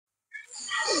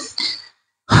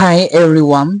Hi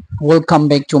everyone, welcome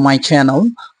back to my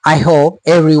channel. I hope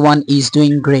everyone is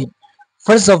doing great.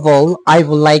 First of all, I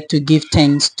would like to give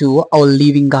thanks to our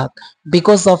living God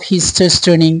because of his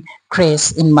sustaining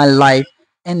grace in my life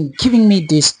and giving me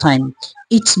this time.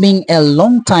 It's been a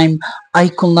long time I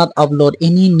could not upload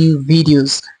any new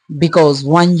videos because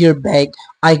 1 year back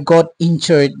I got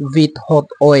injured with hot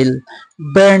oil,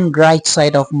 burned right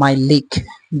side of my leg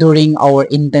during our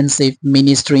intensive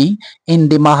ministry in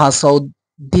the Mahasau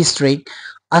district,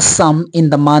 Assam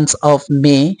in the month of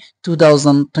May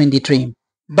 2023.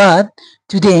 But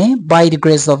today, by the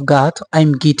grace of God,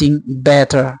 I'm getting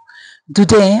better.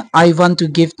 Today, I want to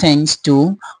give thanks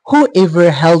to whoever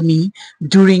helped me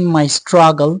during my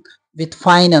struggle with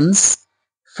finance,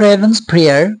 fervent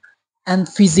prayer, and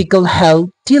physical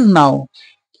health till now.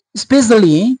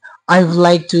 Especially, I would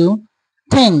like to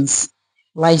thanks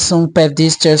Lysong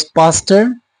Baptist Church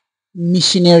Pastor,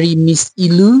 Missionary Miss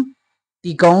Ilu,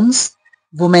 deacons,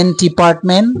 women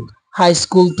department, high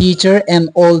school teacher, and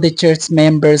all the church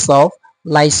members of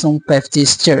Lysong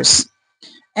Baptist Church.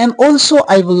 And also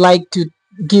I would like to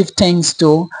give thanks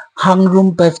to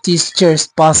Hangrum Baptist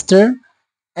Church Pastor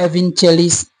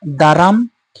Evangelist Daram,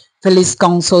 Village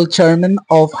Council Chairman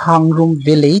of Hangrum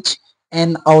Village,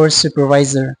 and our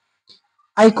supervisor.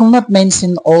 I could not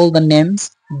mention all the names,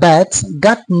 but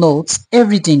God knows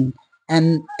everything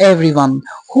and everyone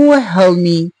who helped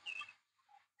me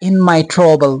in my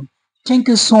trouble. Thank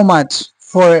you so much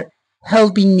for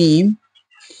helping me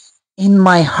in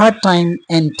my hard time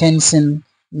and tension.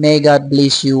 May God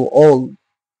bless you all.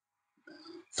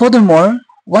 Furthermore,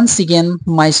 once again,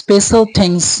 my special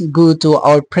thanks go to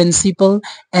our principal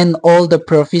and all the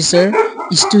professor,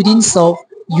 students of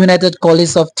United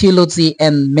College of Theology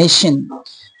and Mission.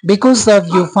 Because of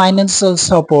your financial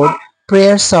support,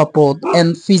 prayer support,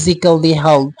 and physically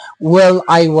help while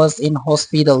I was in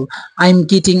hospital, I'm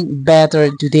getting better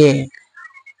today.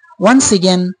 Once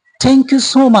again, thank you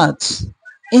so much.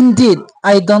 Indeed,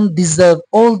 I don't deserve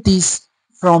all this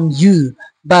from you,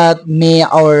 but may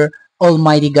our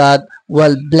Almighty God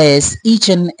will bless each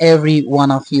and every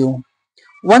one of you.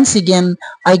 Once again,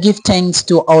 I give thanks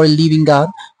to our living God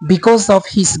because of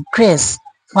His grace.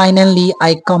 Finally,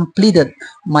 I completed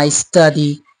my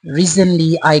study.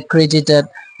 Recently, I credited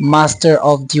Master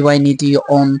of Divinity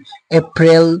on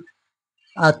April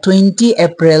 20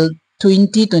 April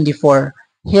 2024.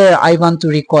 Here I want to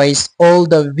request all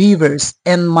the viewers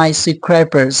and my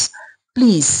subscribers,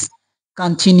 please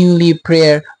continually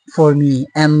pray for me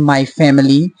and my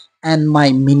family and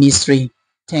my ministry.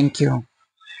 Thank you.